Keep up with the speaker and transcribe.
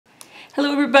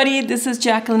Hello everybody, this is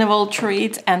Jacqueline of All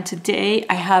Trades, and today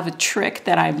I have a trick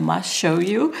that I must show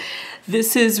you.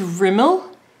 This is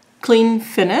Rimmel Clean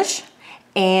Finish,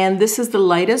 and this is the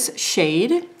lightest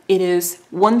shade. It is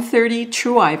 130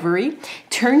 True Ivory.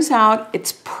 Turns out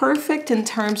it's perfect in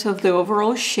terms of the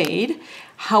overall shade.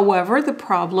 However, the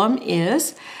problem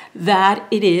is that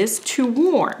it is too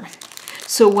warm.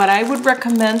 So what I would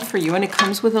recommend for you, and it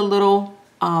comes with a little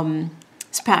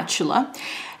spatula,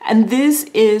 and this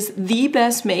is the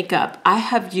best makeup I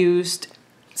have used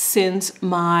since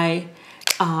my,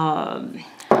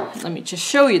 let me just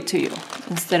show it to you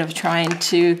instead of trying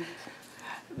to,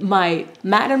 my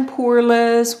Matte and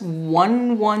Poreless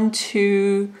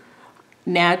 112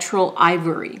 Natural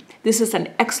Ivory. This is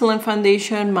an excellent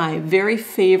foundation, my very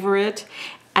favorite,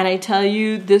 and I tell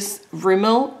you, this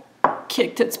Rimmel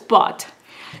kicked its butt.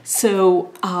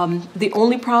 So the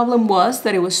only problem was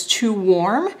that it was too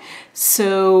warm.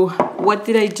 So what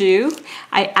did I do?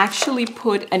 I actually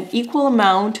put an equal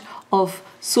amount of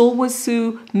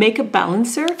Sulwhasoo Makeup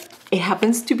Balancer. It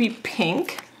happens to be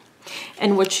pink.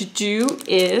 And what you do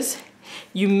is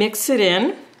you mix it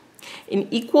in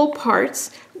equal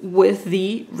parts with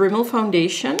the Rimmel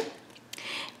foundation.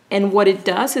 And what it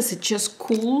does is it just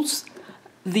cools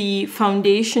the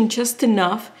foundation just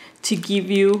enough to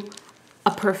give you a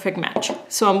perfect match.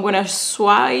 So I'm gonna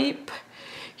swipe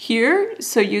here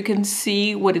so you can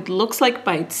see what it looks like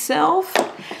by itself.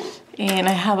 And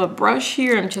I have a brush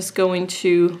here. I'm just going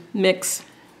to mix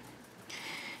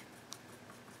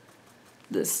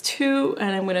this too,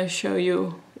 and I'm gonna show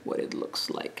you what it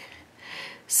looks like.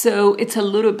 So it's a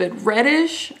little bit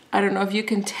reddish. I don't know if you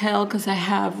can tell because I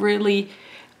have really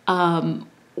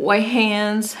white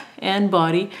hands and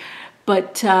body,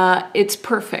 but it's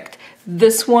perfect.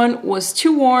 This one was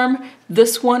too warm.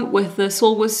 This one with the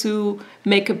Sulwhasoo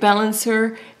Makeup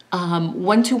Balancer,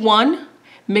 1:1,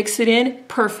 mix it in,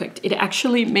 perfect. It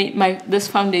actually made this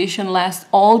foundation last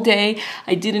all day.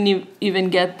 I didn't even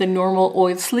get the normal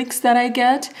oil slicks that I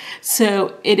get.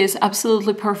 So it is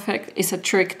absolutely perfect. It's a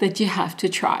trick that you have to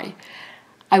try.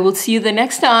 I will see you the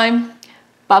next time.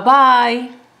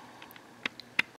 Bye-bye.